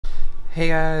Hey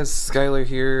guys, Skylar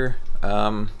here.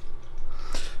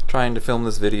 Trying to film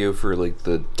this video for like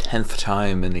the 10th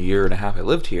time in a year and a half I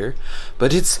lived here,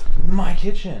 but it's my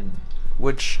kitchen,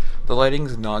 which the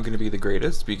lighting's not going to be the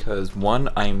greatest because one,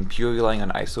 I'm purely relying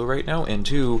on ISO right now, and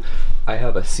two, I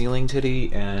have a ceiling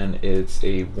titty and it's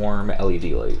a warm LED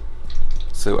light.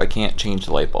 So I can't change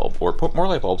the light bulb or put more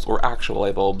light bulbs or actual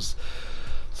light bulbs.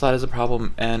 So that is a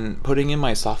problem, and putting in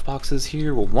my softboxes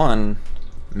here will, one,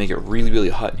 make it really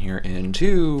hot in here, and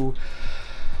two,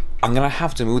 I'm gonna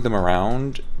have to move them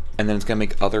around and then it's gonna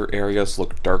make other areas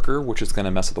look darker, which is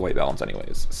gonna mess with the white balance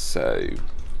anyways. So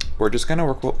we're just gonna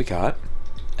work what we got,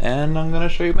 and I'm gonna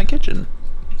show you my kitchen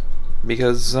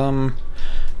because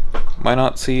why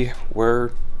not see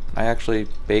where I actually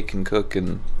bake and cook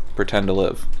and pretend to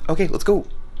live. Okay, let's go.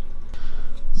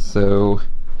 So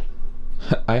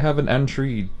I have an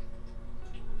entry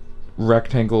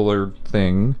rectangular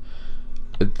thing.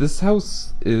 This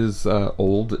house is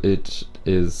old. It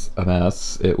is a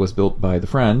mess. It was built by the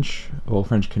French, well,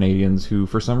 French Canadians, who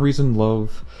for some reason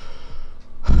love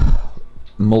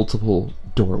multiple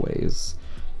doorways.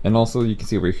 And also you can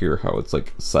see over here how it's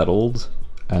like settled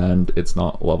and it's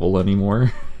not level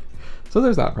anymore. So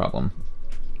there's that problem.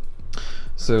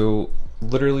 So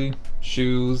literally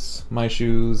shoes, my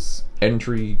shoes,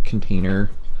 entry container,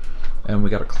 and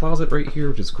we got a closet right here,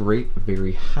 which is great.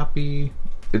 Very happy.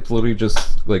 It's literally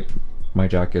just like my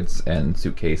jackets and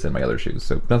suitcase and my other shoes,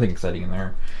 so nothing exciting in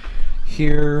there.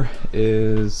 Here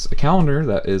is a calendar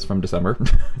that is from December.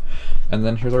 And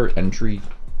then here's our entry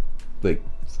like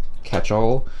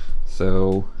catch-all.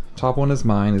 So top one is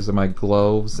mine. These are my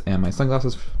gloves and my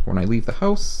sunglasses when I leave the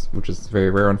house, which is very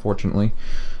rare, unfortunately.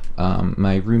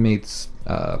 My roommate's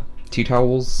tea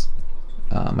towels,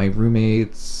 my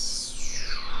roommate's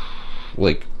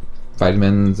like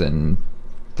vitamins and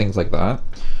things like that.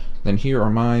 Then here are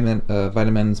my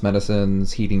vitamins,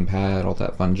 medicines, heating pad, all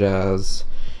that fun jazz.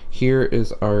 Here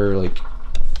is our, like,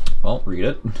 well, read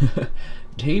it.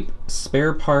 Tape,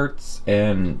 spare parts,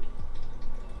 and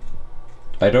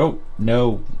I don't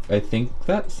know. I think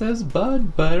that says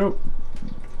bud, but I don't.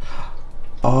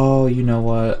 Oh, you know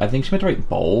what? I think she meant to write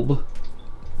bulb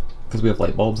because we have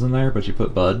light bulbs in there, but she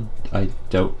put bud. I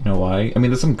don't know why. I mean,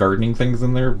 there's some gardening things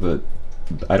in there, but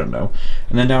I don't know.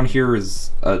 And then down here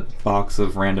is a box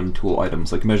of random tool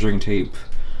items like measuring tape,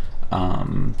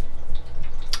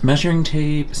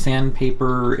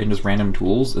 sandpaper, and just random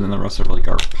tools. And then the rest are like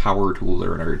our power tools that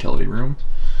are in our utility room.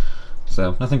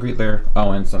 So nothing great there.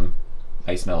 Oh, and some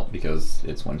ice melt because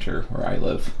it's winter where I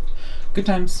live. Good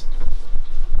times.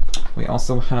 We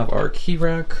also have our key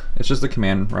rack. It's just a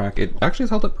command rack. It actually has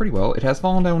held up pretty well. It has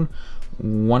fallen down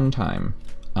one time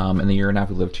in the year and a half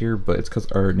we lived here, but it's because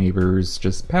our neighbors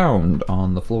just pound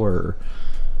on the floor,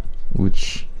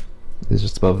 which is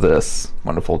just above this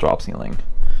wonderful drop ceiling.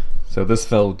 So this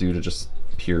fell due to just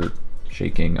pure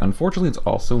shaking. Unfortunately, it's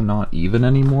also not even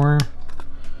anymore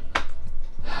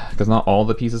because not all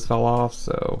the pieces fell off,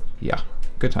 so yeah,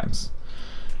 good times.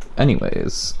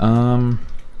 Anyways,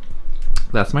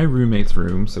 that's my roommate's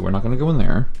room, so we're not going to go in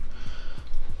there.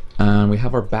 We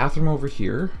have our bathroom over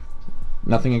here.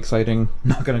 Nothing exciting,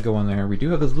 not gonna go in there. We do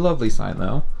have this lovely sign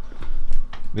though,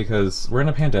 because we're in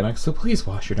a pandemic, so please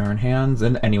wash your darn hands,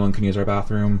 and anyone can use our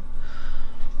bathroom.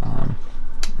 And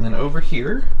then over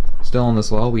here, still on this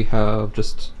wall, we have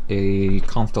just a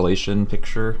constellation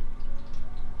picture.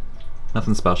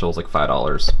 Nothing special, it's like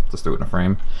 $5. Just threw it in a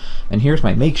frame. And here's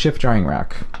my makeshift drying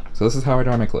rack. So this is how I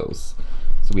dry my clothes.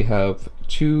 So we have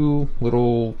two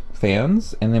little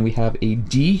fans, and then we have a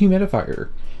dehumidifier.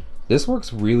 This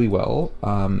works really well.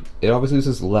 It obviously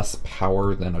uses less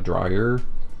power than a dryer,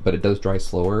 but it does dry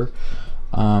slower.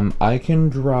 I can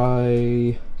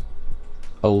dry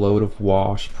a load of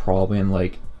wash probably in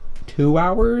like 2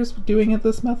 hours doing it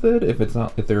this method,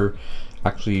 if they're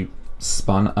actually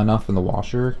spun enough in the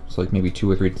washer. So like maybe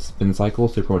 2 or 3 spin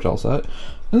cycles to pretty much all set.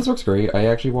 And this works great. I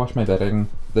actually wash my bedding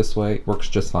this way. It works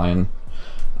just fine.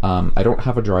 I don't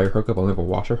have a dryer hookup, I only have a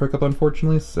washer hookup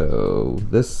unfortunately, so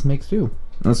this makes do.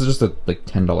 And this is just a like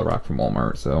 $10 rack from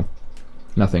Walmart, so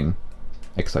nothing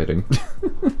exciting.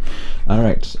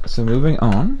 Alright, so moving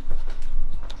on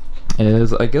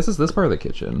is, I guess, is this part of the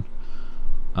kitchen.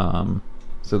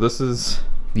 So this is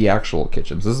the actual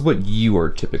kitchen. So this is what you are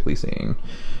typically seeing.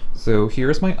 So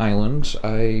here's my island.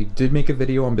 I did make a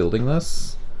video on building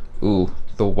this. Ooh,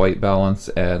 the white balance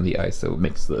and the ISO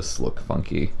makes this look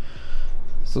funky.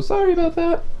 So sorry about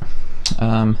that.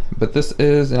 But this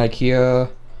is an IKEA,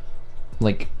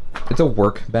 like, it's a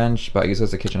workbench, but I use it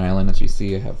as a kitchen island. As you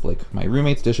see, I have like my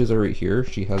roommate's dishes are right here.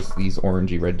 She has these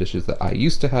orangey red dishes that I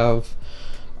used to have.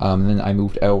 And then I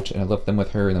moved out and I left them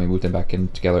with her, and then we moved them back in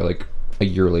together like a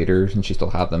year later and she still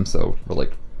had them, so we're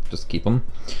like, just keep them.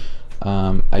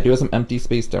 I do have some empty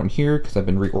space down here because I've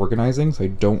been reorganizing, so I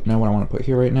don't know what I want to put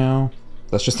here right now.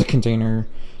 That's just a container.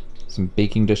 Some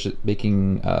baking dishes,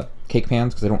 cake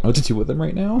pans, because I don't know what to do with them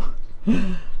right now.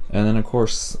 And then of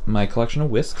course my collection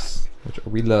of whisks, which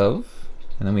we love.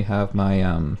 And then we have my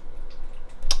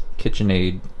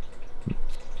KitchenAid.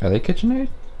 Are they KitchenAid?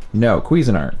 No,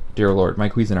 Cuisinart. Dear Lord, my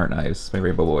Cuisinart knives, my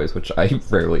Rainbow Boys, which I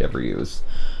rarely ever use.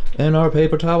 And our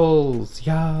paper towels,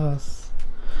 yes.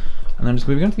 And then just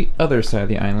moving on to the other side of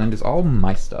the island is all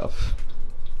my stuff.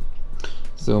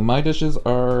 So my dishes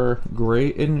are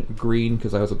gray and green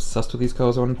because I was obsessed with these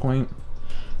colors at one point.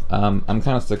 I'm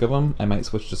kind of sick of them. I might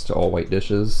switch just to all white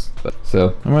dishes.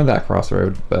 So I'm at that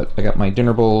crossroad, but I got my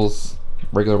dinner bowls,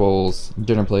 regular bowls,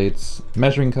 dinner plates,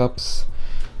 measuring cups.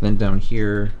 Then down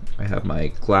here I have my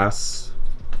glass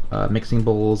mixing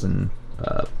bowls and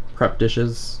prep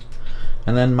dishes.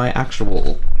 And then my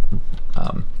actual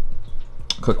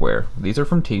cookware. These are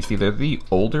from Tasty. They're the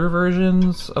older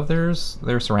versions of theirs.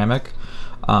 They're ceramic.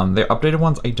 The updated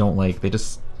ones I don't like.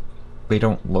 They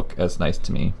don't look as nice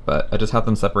to me, but I just have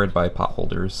them separated by pot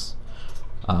holders.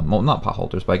 Well, not pot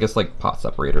holders, but I guess like pot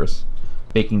separators.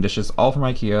 Baking dishes, all from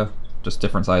IKEA, just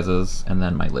different sizes, and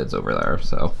then my lids over there.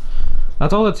 So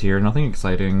that's all that's here, nothing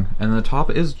exciting. And the top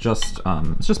is just,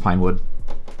 it's just pine wood.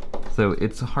 So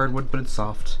it's hardwood, but it's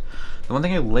soft. The one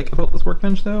thing I like about this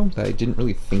workbench though, that I didn't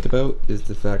really think about, is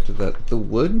the fact that the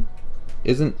wood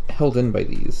isn't held in by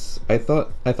these. I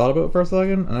thought about it for a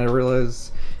second, and I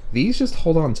realized these just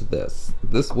hold on to this.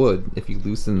 This wood, if you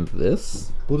loosen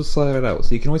this, will just slide it out.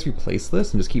 So you can always replace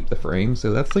this and just keep the frame.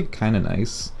 So that's like kind of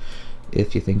nice,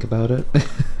 if you think about it.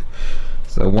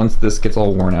 So once this gets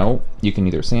all worn out, you can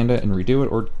either sand it and redo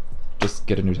it, or just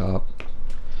get a new top.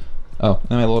 Oh,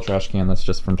 and my little trash can that's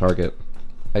just from Target.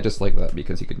 I just like that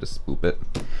because you can just boop it.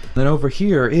 Then over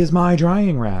here is my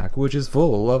drying rack, which is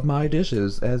full of my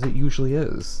dishes, as it usually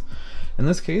is. In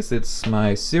this case, it's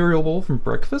my cereal bowl from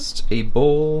breakfast, a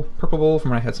bowl, purple bowl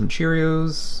from when I had some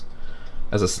Cheerios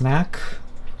as a snack.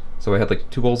 So I had like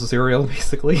 2 bowls of cereal,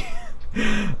 basically.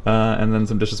 And then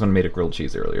some dishes when I made a grilled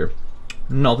cheese earlier.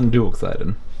 Nothing too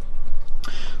exciting.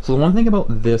 So the one thing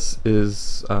about this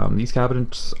is these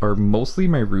cabinets are mostly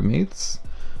my roommate's.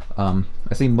 I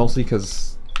say mostly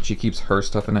because she keeps her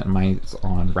stuff in it and mine's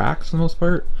on racks for the most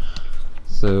part.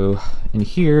 So in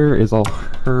here is all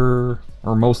her,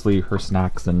 or mostly her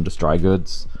snacks and just dry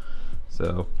goods.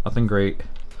 So nothing great.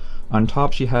 On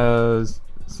top she has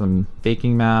some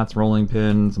baking mats, rolling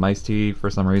pins, some iced tea for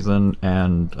some reason,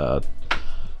 and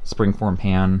springform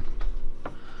pan.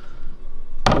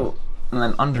 Oh, and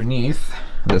then underneath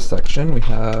this section we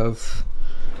have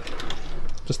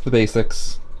just the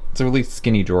basics. It's a really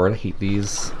skinny drawer. I hate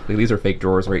these. These are fake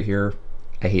drawers right here.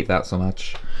 I hate that so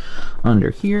much. Under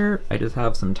here, I just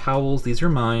have some towels. These are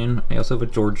mine. I also have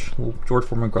a George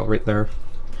Foreman grill right there.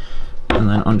 And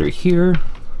then under here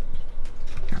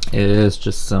is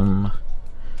just some,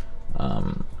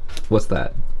 what's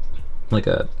that? Like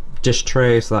a dish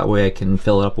tray, so that way I can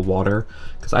fill it up with water.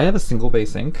 Because I have a single bay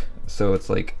sink, so it's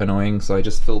like annoying. So I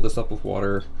just fill this up with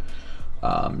water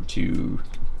to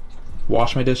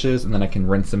wash my dishes, and then I can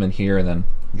rinse them in here and then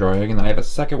drying. And then I have a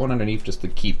second one underneath just to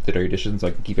keep the dirty dishes, so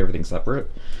I can keep everything separate.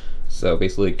 So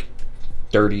basically like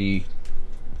dirty,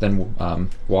 then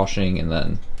washing, and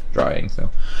then drying. So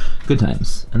good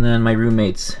times. And then my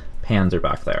roommate's pans are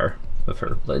back there with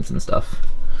her lids and stuff.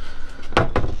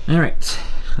 Alright,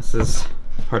 this is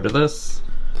part of this.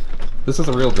 This is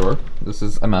a real drawer. This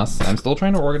is a mess. I'm still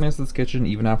trying to organize this kitchen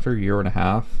even after a year and a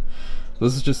half.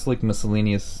 This is just like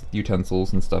miscellaneous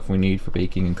utensils and stuff we need for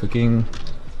baking and cooking.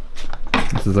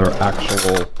 This is our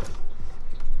actual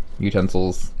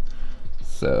utensils.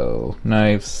 So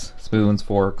knives, spoons,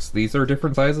 forks. These are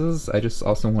different sizes. I just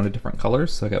also wanted different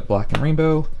colors, so I got black and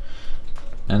rainbow.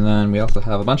 And then we also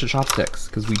have a bunch of chopsticks,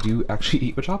 because we do actually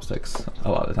eat with chopsticks a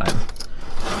lot of the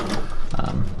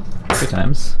time. Good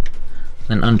times.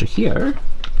 Then under here,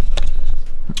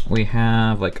 we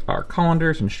have like our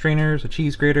colanders and strainers, a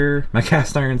cheese grater, my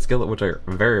cast iron skillet, which I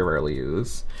very rarely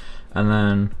use, and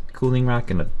then cooling rack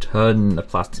and a ton of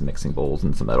plastic mixing bowls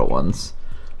and some metal ones.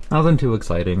 Nothing too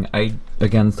exciting. I,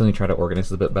 again, still need to try to organize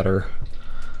this a bit better.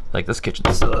 Like, this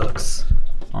kitchen sucks,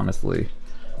 honestly.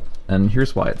 And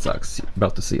here's why it sucks. You're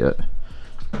about to see it.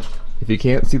 If you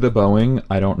can't see the bowing,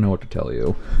 I don't know what to tell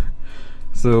you.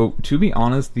 So, to be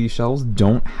honest, these shelves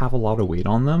don't have a lot of weight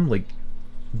on them. Like,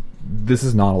 this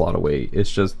is not a lot of weight.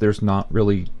 It's just there's not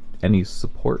really any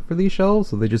support for these shelves,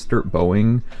 so they just start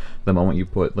bowing the moment you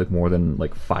put like more than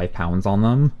like 5 pounds on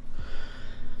them.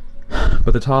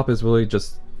 But the top is really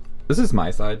just, this is my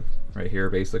side. right here,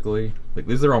 basically. Like,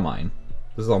 these are all mine.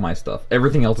 This is all my stuff.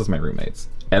 Everything else is my roommates.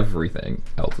 Everything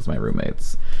else is my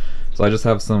roommates. So I just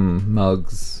have some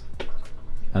mugs,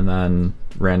 and then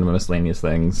random miscellaneous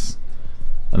things,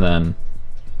 and then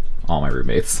all my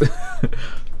roommates.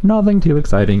 Nothing too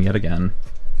exciting yet again.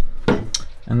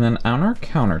 And then on our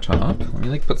countertop, let me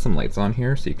like put some lights on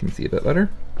here so you can see a bit better.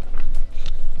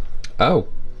 Oh,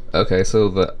 okay, so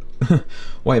the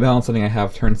white balance setting I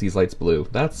have turns these lights blue.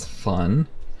 That's fun.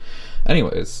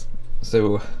 Anyways,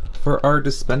 so for our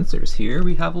dispensers here,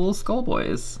 we have little skull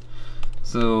boys.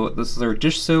 So this is our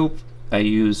dish soap. I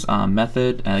use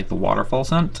Method and like the waterfall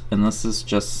scent, and this is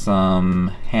just some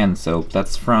hand soap.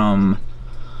 That's from,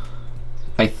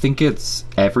 I think it's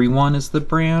Everyone is the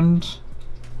brand.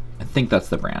 I think that's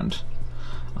the brand.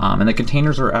 And the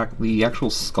containers are the actual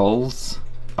skulls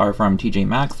are from TJ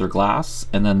Maxx. They're glass,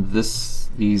 and then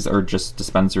these are just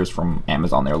dispensers from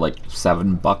Amazon. They're like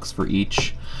 $7 for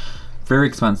each. Very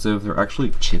expensive. They're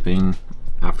actually chipping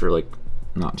after like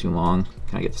not too long.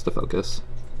 Can I get this to focus?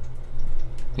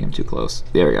 I think I'm too close.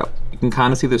 There we go. You can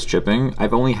kind of see this chipping.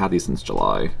 I've only had these since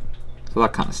July, so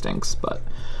that kind of stinks, but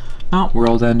oh,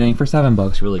 world ending for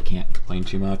 $7. Really can't complain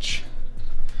too much.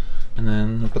 And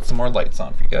then we'll put some more lights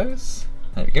on for you guys.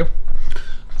 There we go.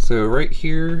 So right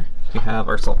here we have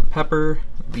our salt and pepper.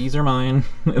 These are mine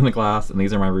in the glass, and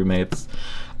these are my roommates.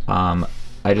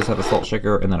 I just have a salt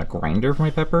shaker and then a grinder for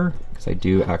my pepper, because I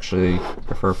do actually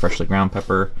prefer freshly ground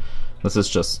pepper. This is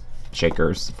just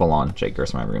shakers, full-on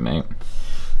shakers for my roommate.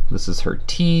 This is her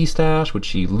tea stash, which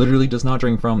she literally does not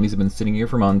drink from. These have been sitting here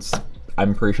for months.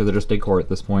 I'm pretty sure they're just decor at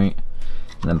this point.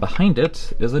 And then behind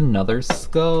it is another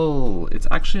skull. It's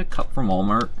actually a cup from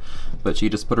Walmart, but she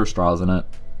just put her straws in it,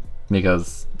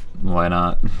 because why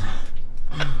not?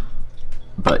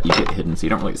 But you get hidden, so you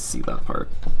don't really see that part.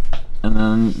 And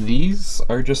then these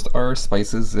are just our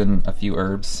spices and a few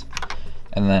herbs.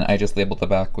 And then I just labeled the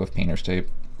back with painter's tape,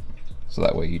 so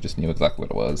that way you just knew exactly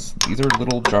what it was. These are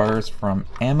little jars from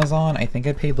Amazon. I think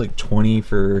I paid like 20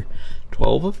 for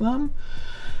 12 of them.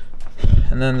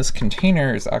 And then this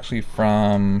container is actually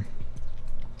from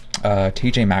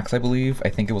TJ Maxx, I believe. I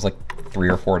think it was like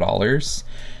 $3 or $4.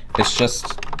 It's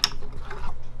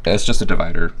just a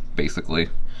divider, basically.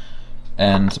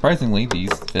 And surprisingly,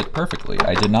 these fit perfectly.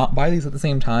 I did not buy these at the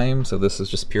same time, so this is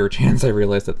just pure chance I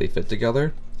realized that they fit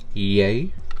together.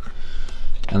 Yay.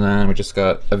 And then we just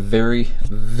got a very,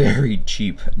 very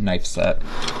cheap knife set.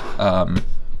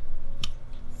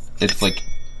 It's like,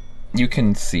 you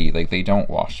can see, like, they don't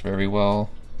wash very well.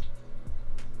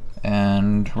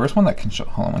 And where's one that can show,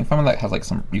 hold on, let me find one that has like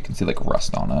some, you can see like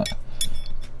rust on it.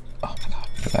 Oh my god,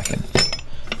 get back in.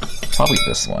 Probably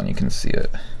this one, you can see it.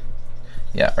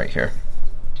 Yeah, right here.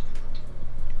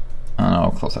 I don't know how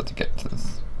close I have to get to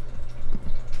this.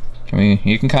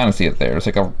 You can kind of see it there. There's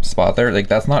like a spot there. Like,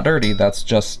 that's not dirty, that's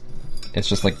just, it's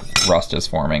just like rust is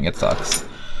forming. It sucks.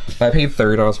 But I paid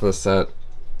 $30 for the set,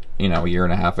 you know, a year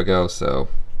and a half ago, so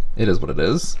it is what it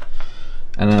is.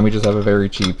 And then we just have a very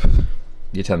cheap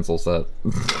utensil set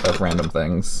of random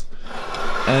things.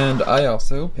 And I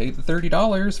also paid the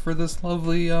 $30 for this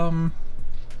lovely, what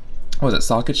was it,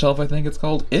 socket shelf, I think it's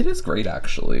called. It is great,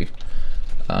 actually.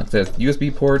 It has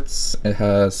USB ports, it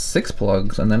has 6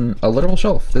 plugs, and then a literal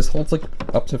shelf. This holds like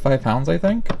up to 5 pounds, I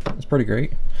think. It's pretty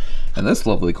great. And this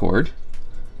lovely cord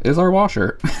is our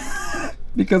washer.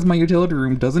 Because my utility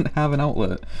room doesn't have an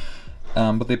outlet.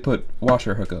 But they put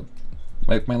washer hookup.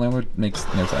 Like, my landlord makes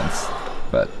no sense,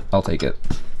 but I'll take it.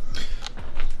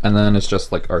 And then it's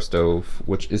just like our stove,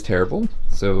 which is terrible.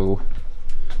 So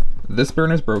this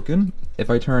burner is broken. If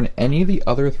I turn any of the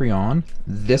other 3 on,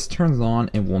 this turns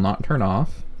on and will not turn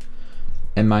off.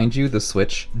 And mind you, the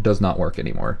switch does not work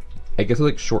anymore. I guess it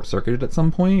like short-circuited at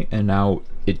some point, and now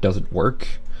it doesn't work.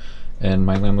 And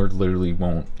my landlord literally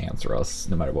won't answer us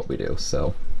no matter what we do.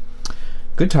 So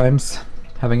good times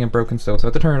having a broken stove. So I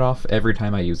have to turn it off every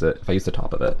time I use it, if I use the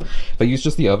top of it. If I use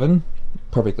just the oven,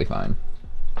 perfectly fine.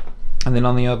 And then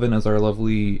on the oven is our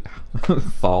lovely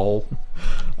fall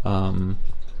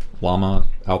llama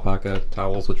alpaca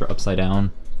towels, which are upside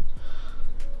down.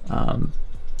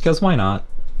 Because why not?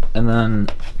 And then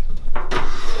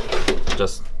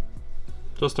just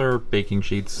our baking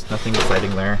sheets, nothing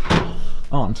exciting there.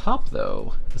 On top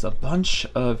though is a bunch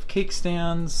of cake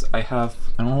stands. I don't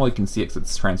know if you can see it because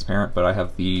it's transparent, but I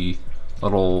have the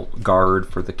little guard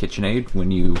for the KitchenAid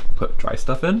when you put dry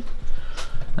stuff in.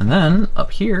 And then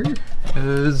up here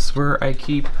is where I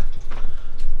keep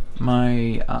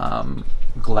my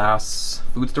glass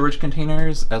food storage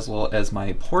containers, as well as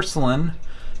my porcelain,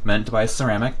 meant to buy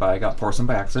ceramic, but I got porcelain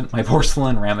by accident, my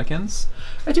porcelain ramekins.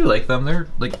 I do like them, they're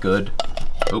like good.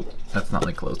 Oh, that's not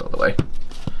like closed all the way.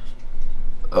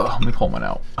 Oh, let me pull one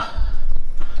out.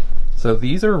 So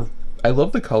these are, I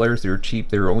love the colors, they're cheap,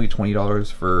 they were only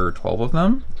 $20 for 12 of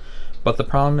them. But the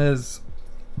problem is,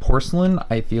 porcelain,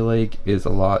 I feel like, is a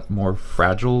lot more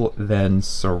fragile than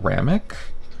ceramic.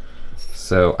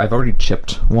 So I've already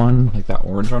chipped one, like that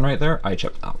orange one right there, I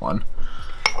chipped that one.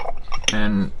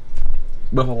 And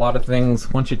with a lot of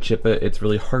things, once you chip it, it's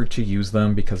really hard to use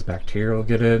them because bacteria will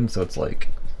get in, so it's like,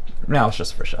 now it's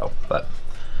just for show, but.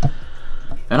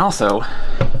 And also,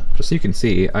 just so you can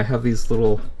see, I have these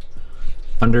little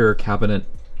under cabinet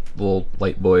little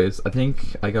light boys. I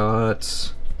think I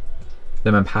got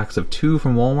them in packs of 2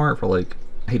 from Walmart for like,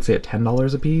 I hate to say it,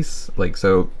 $10 a piece. Like,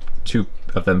 so 2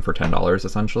 of them for $10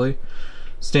 essentially.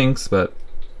 Stinks, but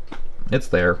it's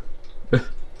there.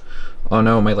 Oh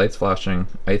no, my light's flashing.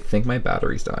 I think my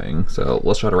battery's dying, so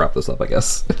let's try to wrap this up, I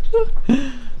guess.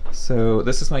 So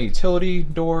this is my utility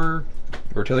door,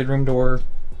 or utility room door.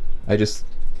 I just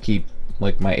keep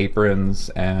like my aprons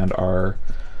and our,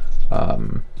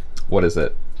 what is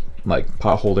it? Like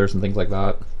pot holders and things like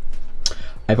that.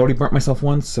 I've already burnt myself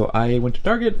once, so I went to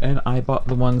Target and I bought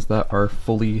the ones that are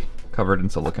fully covered in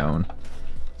silicone.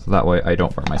 So that way I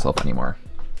don't burn myself anymore.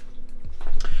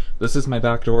 This is my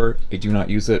back door. I do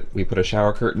not use it. We put a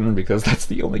shower curtain because that's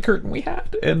the only curtain we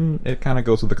had, and it kind of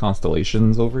goes with the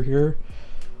constellations over here.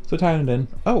 So tying it in.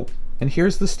 Oh, and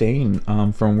here's the stain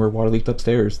from where water leaked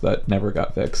upstairs that never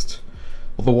got fixed.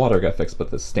 Well, the water got fixed, but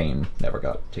the stain never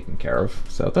got taken care of.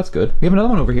 So that's good. We have another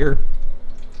one over here.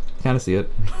 Kind of see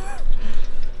it.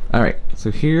 All right,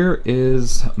 so here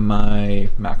is my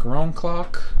macaron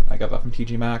clock. I got that from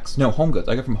TG Maxx. No, Home Goods.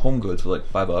 I got it from Home Goods for like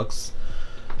 $5.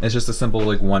 It's just a simple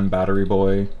like 1 battery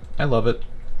boy. I love it.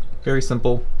 Very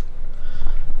simple.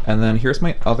 And then here's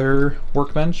my other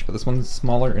workbench, but this one's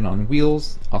smaller and on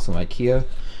wheels. Also IKEA.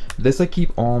 This I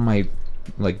keep all my,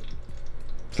 like,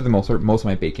 for the most part, most of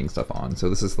my baking stuff on. So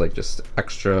this is like just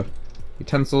extra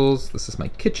utensils. This is my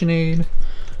KitchenAid.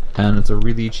 And it's a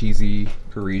really cheesy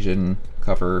Parisian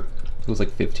cover. It was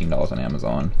like $15 on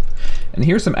Amazon. And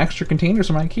here's some extra containers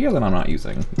from IKEA that I'm not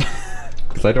using.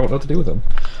 Because I don't know what to do with them.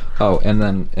 Oh, and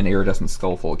then an iridescent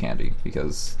skull full of candy,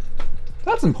 because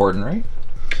that's important, right?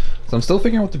 So I'm still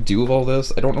figuring out what to do with all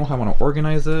this. I don't know how I want to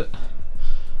organize it.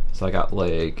 So I got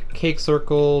like cake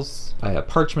circles, I have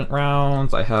parchment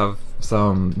rounds, I have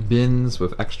some bins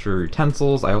with extra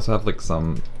utensils. I also have like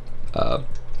some,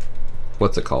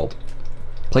 what's it called?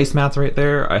 Placemats right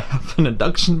there. I have an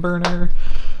induction burner.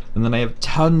 And then I have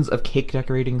tons of cake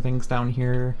decorating things down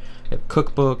here. I have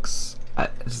cookbooks.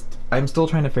 I'm still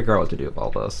trying to figure out what to do with all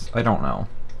this. I don't know.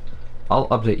 I'll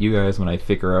update you guys when I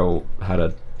figure out how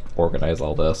to organize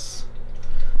all this.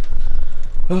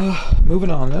 Moving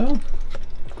on though.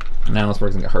 Now this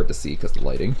part's gonna get hard to see because of the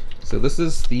lighting. So this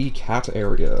is the cat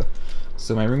area.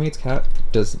 So my roommate's cat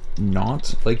does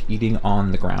not like eating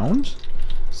on the ground.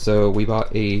 So we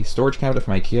bought a storage cabinet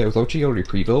from IKEA. It was actually already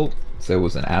pre-built, so it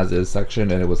was an as-is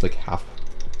section, and it was like half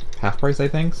price, I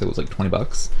think. So it was like 20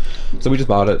 bucks. So we just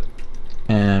bought it,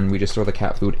 and we just store the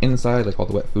cat food inside, like all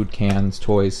the wet food cans,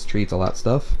 toys, treats, all that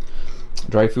stuff.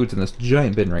 Dry food's in this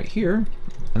giant bin right here,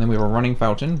 and then we have a running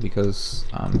fountain because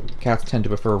cats tend to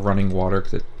prefer running water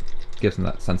because it gives them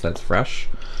that sense that it's fresh.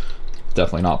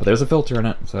 Definitely not, but there's a filter in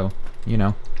it, so you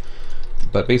know.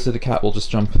 But basically, the cat will just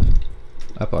jump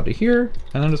up onto here,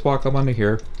 and then just walk up onto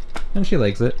here, and she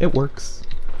likes it. It works.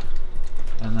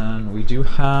 And then we do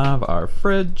have our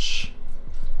fridge,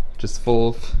 just full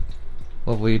of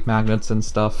lovely magnets and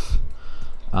stuff.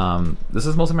 This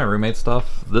is most of my roommate's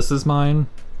stuff. This is mine,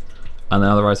 and then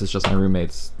otherwise it's just my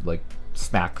roommate's like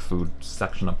snack food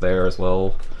section up there as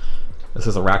well. This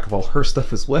is a rack of all her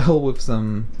stuff as well, with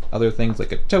some other things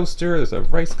like a toaster. There's a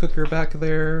rice cooker back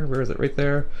there. Where is it? Right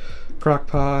there. Crock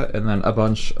pot, and then a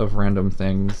bunch of random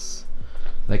things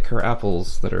like her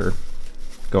apples that are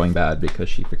going bad because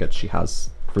she forgets she has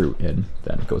fruit in,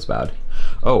 then it goes bad.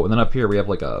 Oh, and then up here we have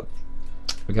like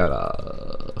we got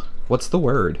a, what's the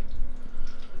word?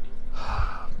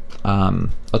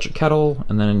 Electric kettle,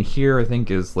 and then in here I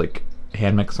think is like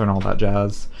hand mixer and all that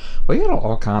jazz. We got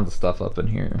all kinds of stuff up in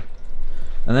here.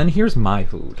 And then here's my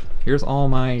food. Here's all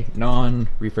my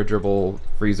non-refrigerable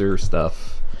freezer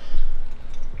stuff.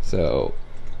 So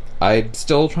I'm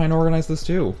still trying to organize this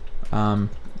too.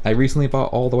 I recently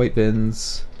bought all the white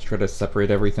bins to try to separate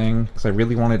everything because I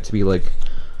really want it to be like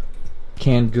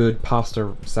canned good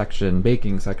pasta section,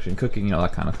 baking section, cooking, you know,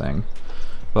 that kind of thing.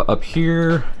 But up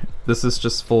here, this is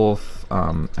just full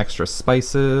of extra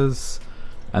spices,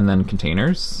 and then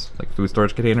containers, like food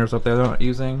storage containers up there that I'm not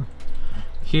using.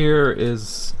 Here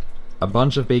is a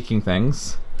bunch of baking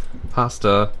things,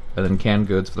 pasta, and then canned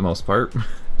goods for the most part.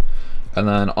 And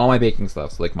then all my baking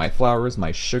stuff, so like my flours,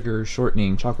 my sugar,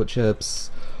 shortening, chocolate chips,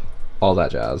 all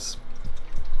that jazz.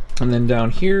 And then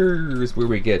down here is where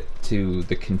we get to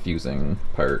the confusing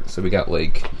part. So we got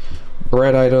like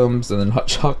bread items and then hot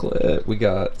chocolate, we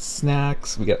got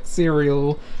snacks, we got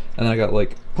cereal, and then I got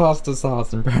like pasta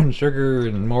sauce and brown sugar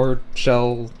and more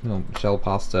shell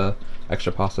pasta,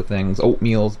 extra pasta things,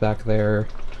 oatmeal's back there.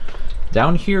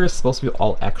 Down here is supposed to be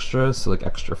all extras, so like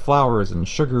extra flours and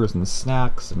sugars and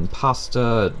snacks and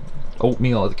pasta,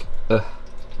 oatmeal. Like,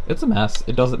 it's a mess.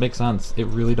 It doesn't make sense. It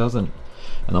really doesn't.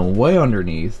 And then way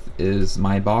underneath is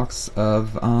my box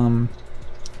of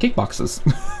cake boxes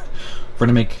for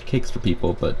to make cakes for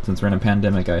people, but since we're in a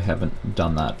pandemic, I haven't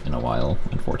done that in a while,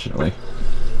 unfortunately.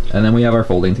 And then we have our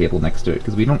folding table next to it,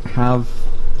 because we don't have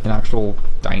an actual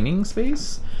dining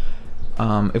space.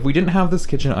 If we didn't have this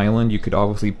kitchen island, you could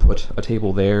obviously put a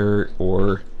table there,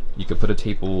 or you could put a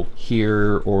table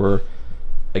here, or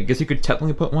I guess you could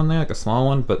technically put one there, like a small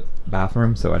one, but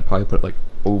bathroom, so I'd probably put it like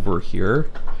over here.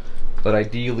 But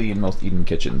ideally, in most Eden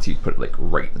kitchens, you'd put it like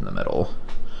right in the middle.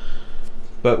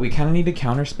 But we kind of need a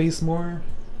counter space more,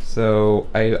 so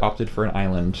I opted for an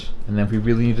island. And then if we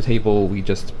really need a table, we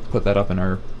just put that up in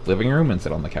our living room and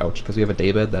sit on the couch, because we have a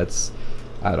daybed that's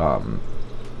at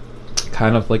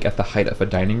kind of like at the height of a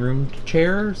dining room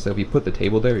chair, so if you put the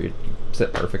table there, you'd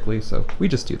sit perfectly, so we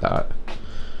just do that.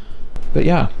 But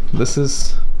yeah, this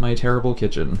is my terrible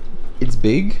kitchen. It's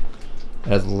big, it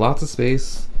has lots of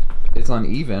space, it's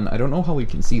uneven. I don't know how we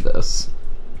can see this,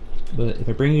 but if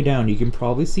I bring you down, you can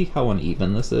probably see how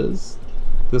uneven this is.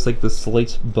 There's like this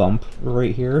slight bump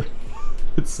right here.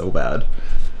 It's so bad.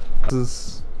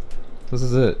 This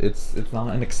is it. It's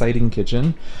not an exciting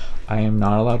kitchen. I am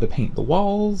not allowed to paint the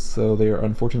walls, so they are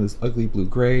unfortunately this ugly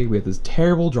blue-gray. We have this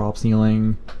terrible drop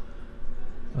ceiling.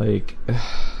 Like, I'm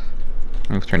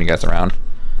gonna turn you guys around.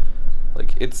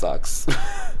 Like, it sucks.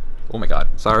 Oh my god,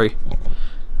 sorry.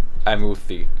 I moved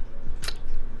the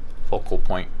focal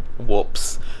point.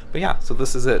 Whoops. But yeah, so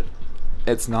this is it.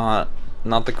 It's not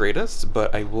the greatest,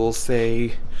 but I will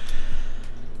say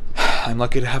I'm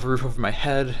lucky to have a roof over my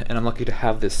head, and I'm lucky to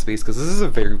have this space, because this is a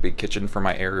very big kitchen for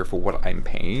my area for what I'm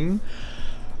paying.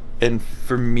 And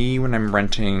for me, when I'm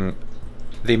renting,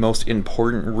 the most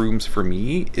important rooms for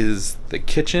me is the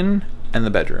kitchen and the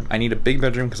bedroom. I need a big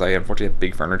bedroom because I unfortunately have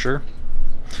big furniture.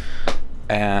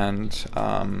 And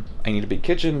I need a big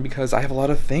kitchen because I have a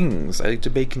lot of things. I like to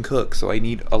bake and cook, so I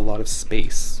need a lot of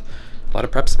space, a lot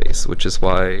of prep space, which is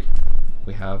why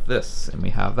we have this and we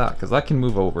have that, because that can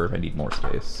move over if I need more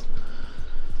space.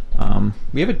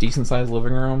 We have a decent sized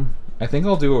living room. I think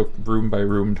I'll do a room by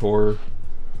room tour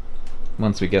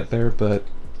once we get there, but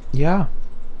yeah,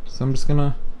 so I'm just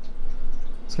gonna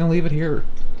leave it here,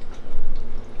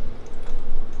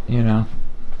 you know.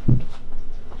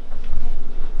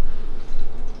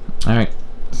 Alright,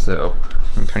 so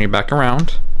I'm gonna turn you back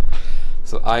around.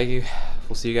 So I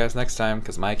will see you guys next time,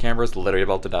 because my camera is literally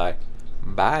about to die.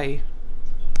 Bye!